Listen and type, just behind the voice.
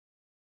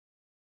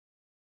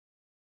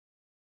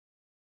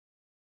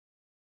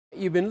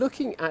you've been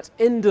looking at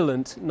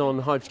indolent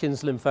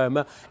non-Hodgkin's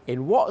lymphoma.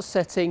 In what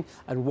setting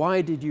and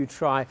why did you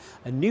try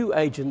a new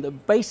agent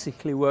that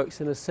basically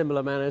works in a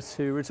similar manner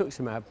to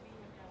rituximab?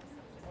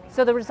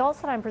 So the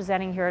results that I'm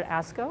presenting here at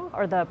ASCO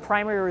are the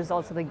primary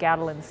results of the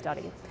Gatling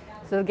study.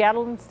 So the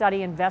Gatling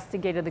study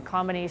investigated the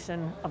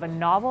combination of a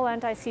novel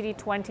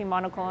anti-CD20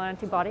 monoclonal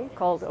antibody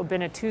called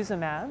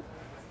Obinutuzumab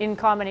in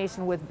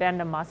combination with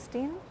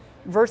bendamustine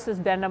versus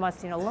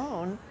bendamustine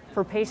alone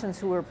for patients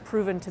who were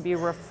proven to be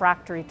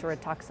refractory to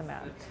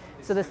rituximab.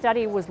 So the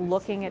study was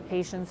looking at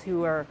patients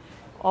who are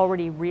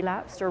already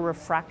relapsed or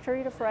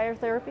refractory to prior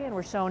therapy and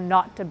were shown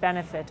not to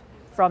benefit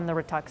from the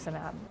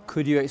rituximab.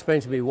 Could you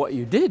explain to me what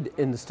you did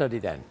in the study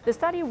then? The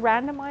study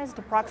randomized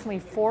approximately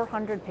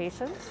 400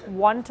 patients,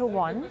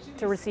 1-to-1,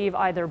 to receive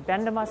either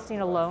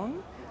bendamustine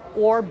alone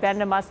or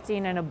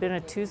bendamustine and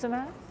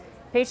obinutuzumab.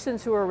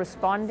 Patients who were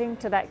responding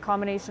to that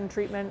combination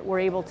treatment were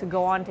able to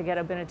go on to get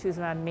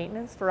obinutuzumab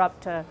maintenance for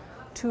up to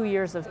 2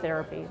 years of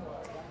therapy.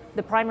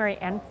 The primary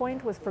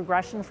endpoint was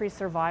progression-free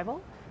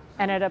survival,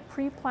 and at a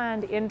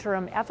pre-planned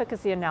interim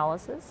efficacy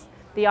analysis,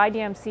 the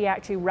IDMC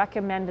actually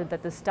recommended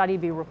that the study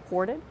be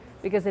reported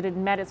because it had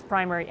met its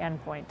primary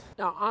endpoint.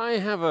 Now, I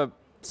have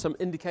some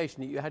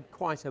indication that you had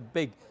quite a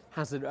big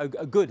hazard,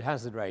 a good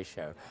hazard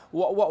ratio.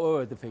 What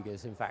were the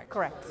figures, in fact?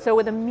 Correct. So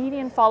with a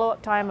median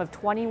follow-up time of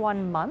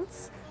 21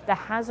 months, the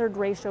hazard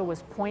ratio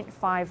was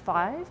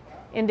 0.55,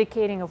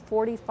 indicating a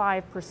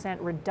 45%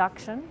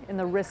 reduction in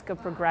the risk of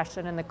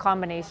progression in the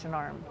combination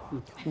arm.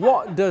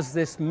 What does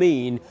this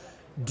mean,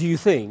 do you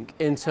think,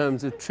 in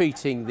terms of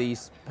treating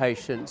these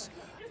patients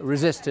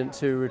resistant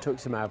to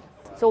rituximab?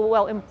 So,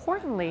 well,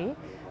 importantly,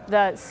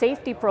 the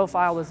safety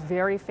profile was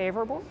very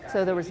favorable.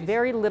 So there was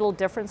very little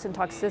difference in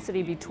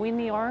toxicity between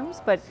the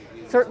arms, but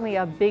certainly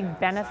a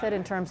big benefit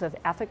in terms of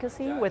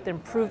efficacy with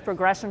improved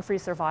progression-free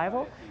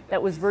survival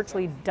that was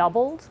virtually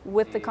doubled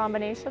with the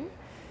combination.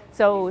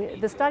 So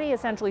the study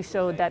essentially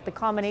showed that the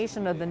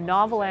combination of the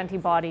novel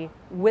antibody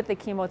with the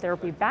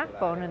chemotherapy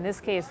backbone, in this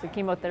case the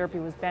chemotherapy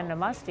was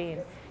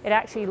bendamustine, it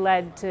actually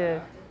led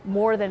to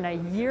more than a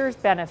year's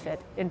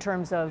benefit in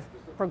terms of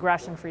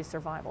progression-free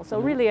survival. So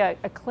really a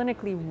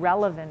clinically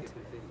relevant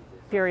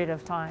period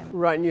of time.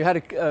 Right, and you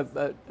had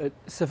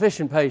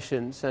sufficient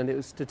patients and it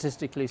was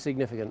statistically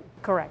significant.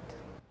 Correct.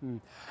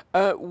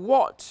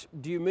 What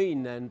do you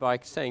mean then by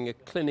saying a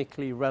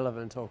clinically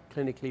relevant or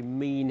clinically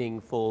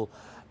meaningful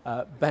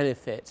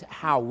benefit?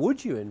 How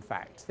would you in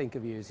fact think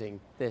of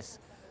using this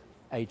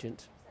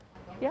agent?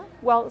 Yeah,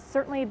 well,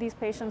 certainly these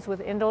patients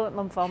with indolent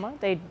lymphoma,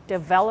 they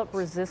develop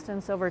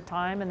resistance over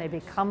time and they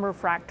become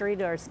refractory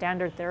to our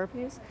standard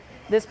therapies.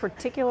 This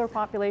particular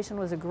population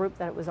was a group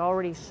that was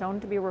already shown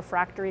to be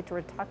refractory to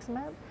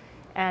rituximab,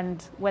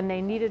 and when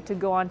they needed to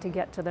go on to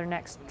get to their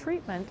next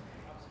treatment,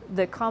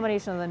 the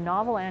combination of the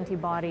novel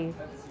antibody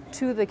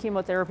to the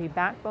chemotherapy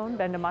backbone,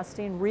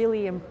 bendamustine,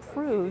 really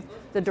improved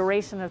the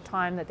duration of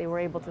time that they were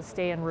able to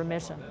stay in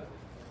remission.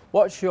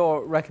 What's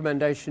your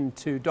recommendation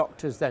to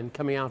doctors then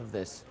coming out of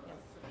this?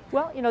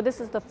 Well, you know, this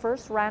is the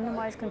first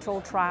randomized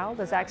controlled trial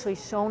that's actually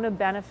shown a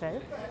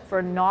benefit for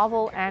a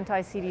novel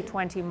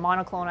anti-CD20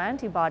 monoclonal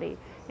antibody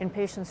in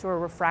patients who are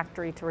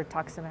refractory to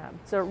rituximab.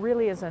 So it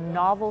really is a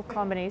novel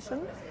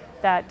combination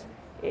that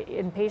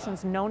in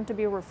patients known to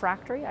be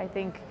refractory, I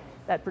think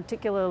that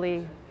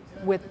particularly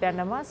with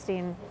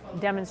bendamustine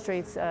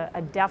demonstrates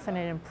a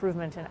definite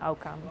improvement in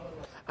outcome.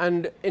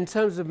 And in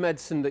terms of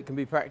medicine that can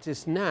be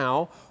practiced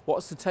now,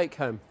 what's the take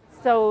home?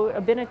 So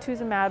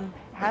obinutuzumab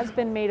has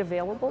been made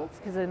available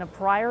because in a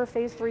prior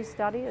phase 3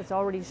 study, it's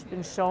already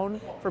been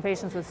shown for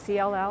patients with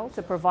CLL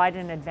to provide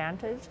an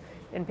advantage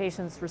in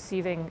patients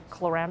receiving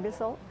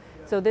chlorambucil.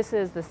 So this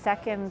is the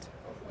second,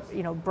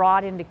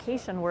 broad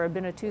indication where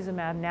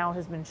obinutuzumab now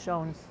has been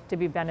shown to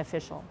be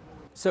beneficial.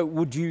 So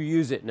would you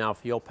use it now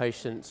for your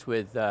patients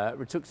with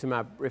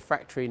rituximab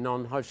refractory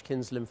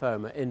non-Hodgkin's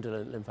lymphoma,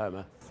 indolent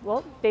lymphoma?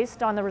 Well,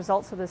 based on the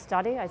results of the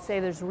study, I'd say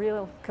there's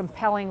real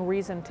compelling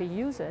reason to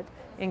use it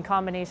in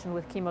combination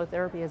with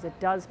chemotherapy, as it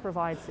does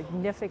provide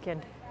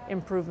significant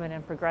improvement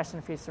in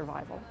progression-free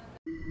survival.